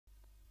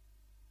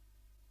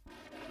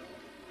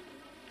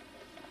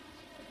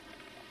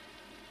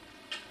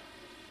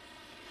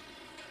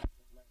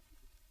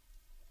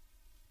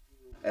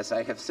As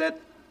I have said,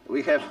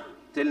 we have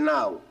till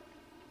now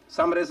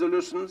some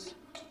resolutions.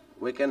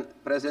 We can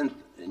present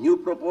new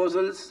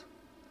proposals.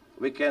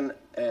 We can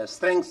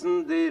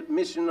strengthen the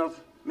mission of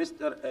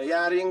Mr.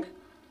 Yaring.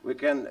 We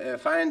can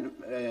find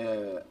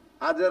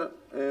other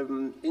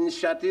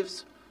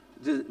initiatives.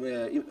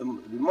 The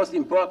most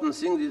important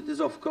thing is,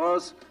 of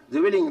course,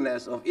 the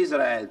willingness of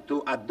Israel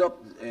to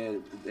adopt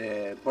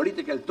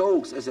political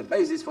talks as a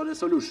basis for the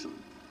solution.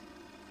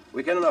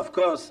 We can, of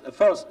course,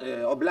 first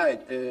oblige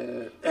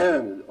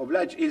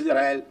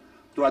Israel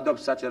to adopt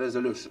such a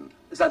resolution,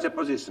 such a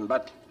position.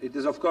 But it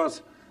is, of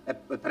course, a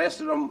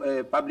pressure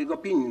on public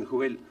opinion who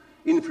will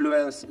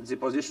influence the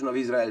position of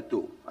Israel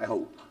too, I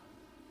hope.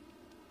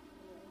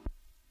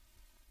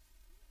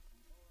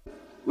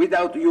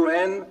 Without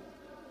UN,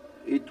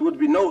 it would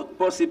be not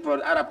possible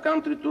for Arab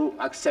country to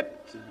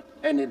accept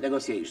any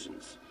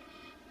negotiations.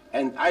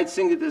 And I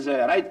think it is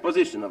a right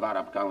position of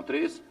Arab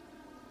countries.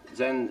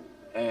 Then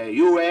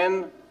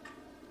UN,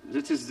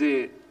 this is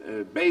the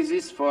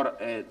basis for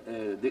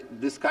the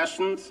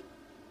discussions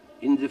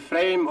in the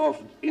frame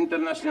of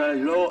international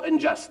law and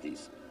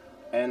justice.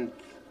 And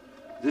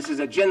this is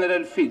a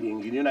general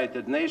feeling in the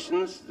United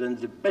Nations. Then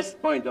the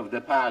best point of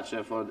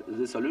departure for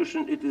the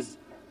solution, it is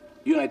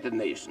United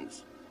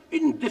Nations.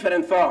 In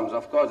different forms,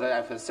 of course, as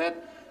I have said,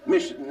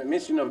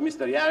 mission of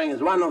Mr. Yaring is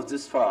one of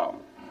this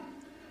form.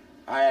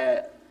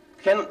 I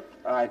can't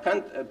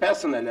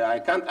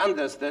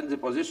understand the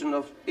position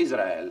of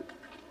Israel.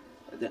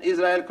 That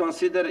Israel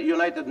consider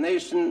United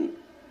Nations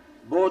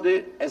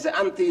body as an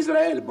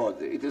anti-Israel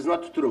body. It is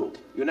not true.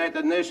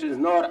 United Nations is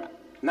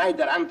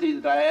neither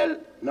anti-Israel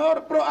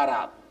nor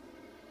pro-Arab.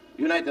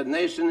 United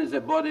Nations is a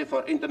body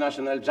for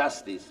international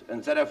justice,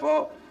 and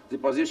therefore the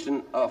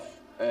position of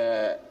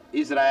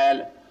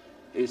Israel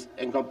is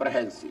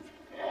incomprehensible.